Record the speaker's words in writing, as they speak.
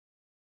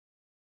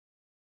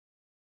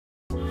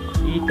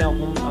tem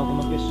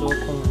alguma pessoa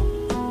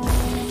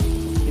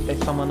que tá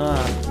spamando a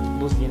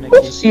buzina aqui.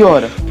 Nossa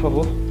senhora! Por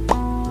favor.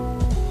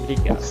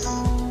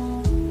 Obrigado.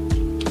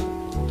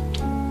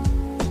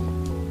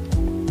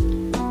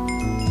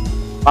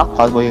 Ah,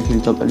 quase morri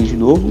aquele tampo ali de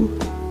novo.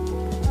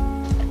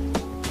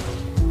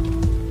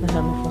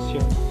 Não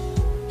funciona.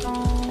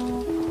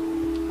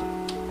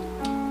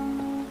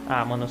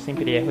 Ah, mano, eu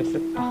sempre erro esse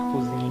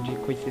parkourzinho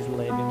com esses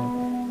slab,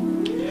 mano.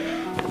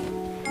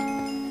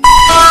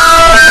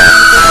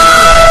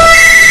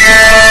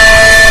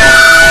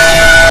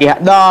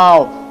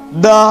 Não!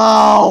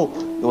 Não!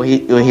 Eu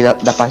errei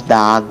da parte da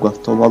água,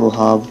 tomando o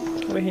rabo.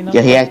 Eu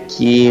errei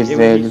aqui, velho.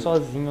 Eu errei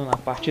sozinho na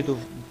parte do...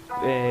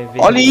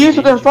 Olha isso,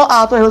 eu tô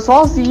errando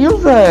sozinho,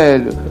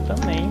 velho. Eu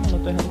também, mano, eu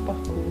tô errando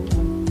parkour,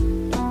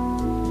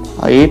 mano.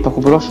 Aí,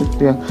 parkour broxa.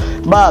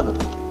 Mano.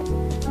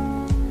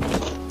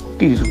 O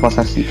que isso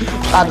passa assim?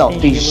 Ah, não,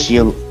 tem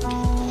gelo.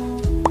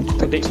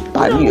 Puta que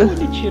pariu.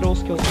 Ele tirou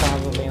os que eu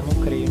tava, velho, eu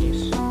não creio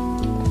nisso.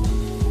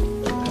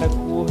 Cara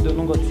gordo, eu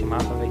não gosto desse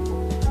mapa, velho.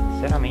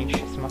 Sinceramente,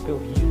 esse mapa é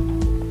horrível.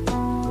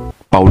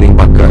 Paulinho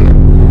bacana.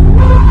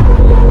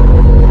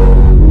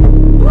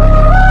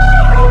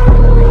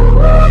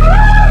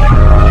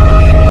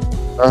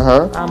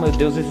 Ah, meu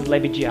Deus, esse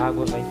slab de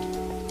água, velho.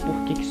 Por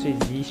que isso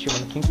existe,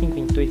 mano? Quem que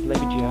inventou esse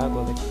slab de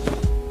água, velho?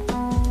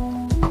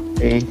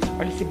 Ei.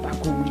 Olha esse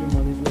bagulho,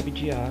 mano, slab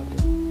de água.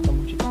 Pelo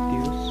amor de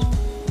Deus.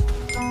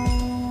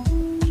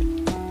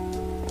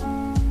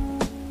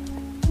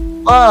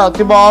 Ah,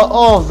 tem maluco.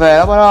 Ô, velho,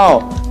 na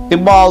moral. Tem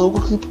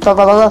maluco que tá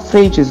lá na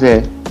frente,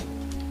 Zé.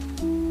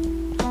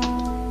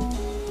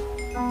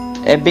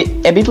 É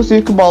bem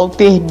possível que o maluco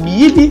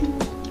termine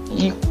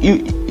e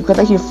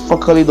cadê que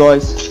focando em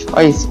nós?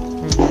 Olha esse.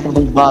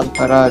 Bombado,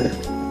 caralho.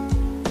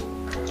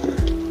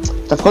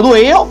 Tá ficando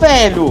eu,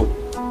 velho!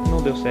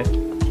 Não deu certo.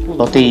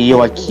 Não tem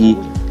eu aqui.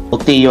 Não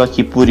tem eu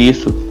aqui por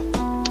isso.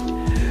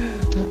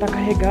 Não tá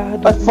carregado.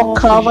 Vai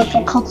focar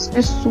as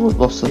pessoas.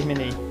 Nossa.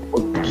 Terminei.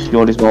 Que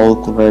olha esse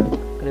maluco, velho.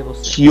 Cadê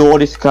você? Que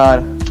olha esse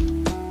cara.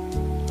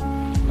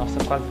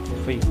 Nossa, quase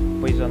foi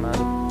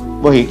poisonado.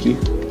 Morri aqui.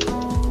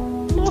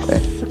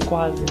 Nossa,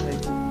 quase, velho.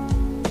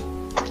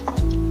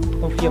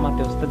 Confia,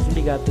 Matheus. Tá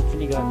desligado, tá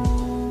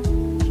desligado.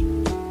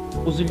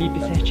 Usa o lip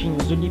certinho,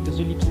 usa o lip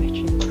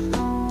certinho.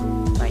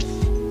 Nice.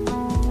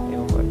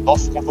 Eu agora.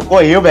 Nossa, já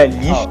correu, velho.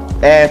 Lixo.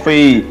 É,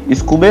 foi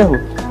escudo mesmo?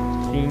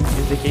 Sim,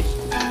 esse aqui é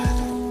escudo.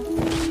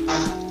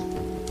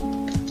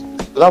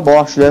 Da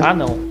morte, né? Ah,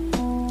 não.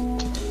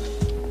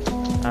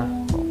 Ah,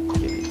 bom,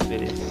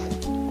 beleza.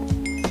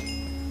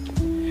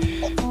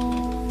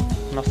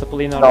 Nossa,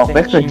 pulei na hora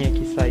certinha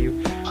que saiu.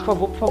 Por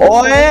favor, por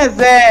favor. Oi,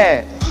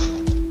 Zé!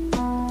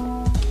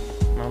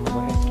 Não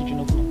vou errar aqui de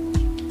novo, não.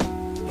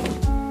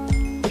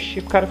 Oxi,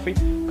 o cara foi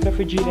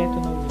direto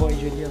no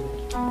void ali, ó.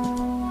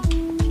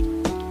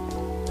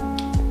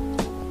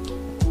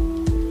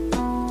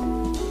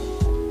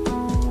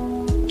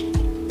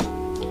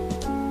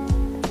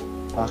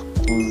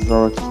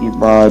 Parcuzão aqui,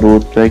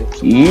 maroto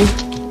aqui.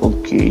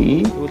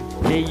 Ok. Eu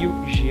odeio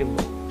gelo.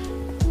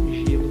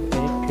 Gelo é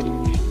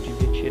cringe.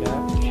 Devia tirar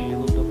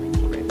gelo do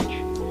Minecraft.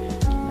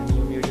 Na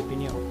minha humilde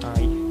opinião.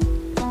 Ai.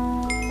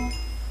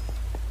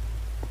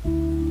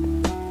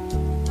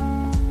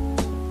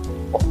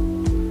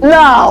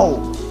 Não!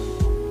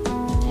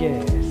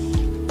 Yes.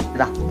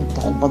 Da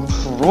puta, roubando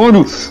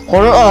trono.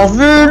 Ah,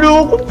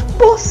 velho, como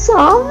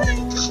passar,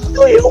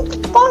 velho? Eu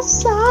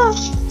passar.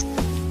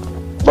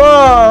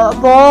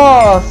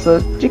 Nossa,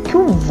 de que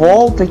eu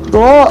volto aí?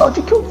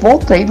 De que eu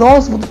volto aí?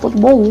 Nossa, vou de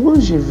mó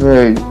longe,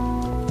 velho.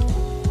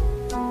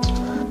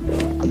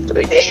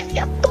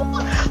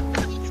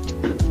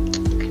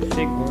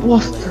 Segundo.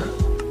 Nossa.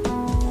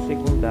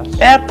 Segundaço.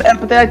 Era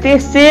pra ter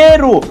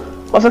terceiro.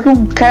 Mas só que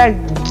um cara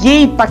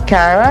gay pra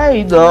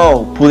caralho.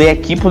 Não, pulei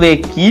aqui.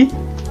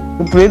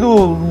 Eu pulei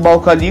no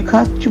balcão ali e o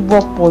cara ativou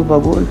a porra do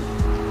bagulho.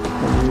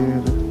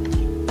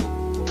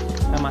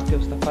 Ah,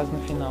 Matheus, tá quase no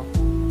final.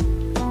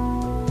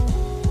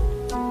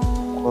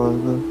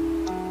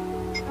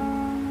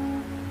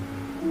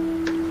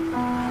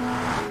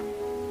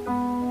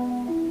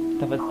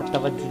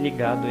 Tava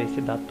desligado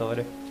esse da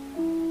Tora.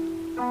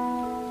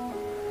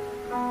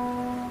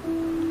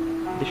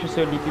 Deixa o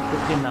seu lip pro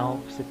final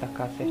pra você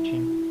tacar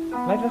certinho.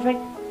 Vai.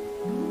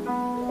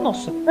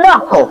 Nossa.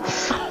 Não! O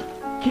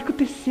que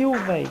aconteceu,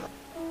 velho?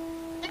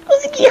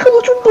 Consegui errar no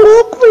último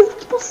bloco, velho. Não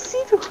é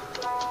possível.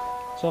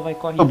 Só vai,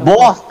 corre.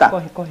 Bosta!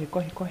 Corre.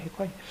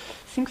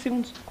 5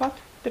 segundos. 4,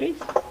 3,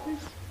 2.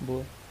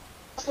 Boa.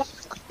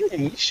 Que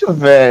lixo,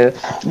 velho.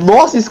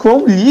 Nossa, isso é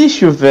um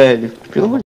lixo, velho. Pelo amor de Deus.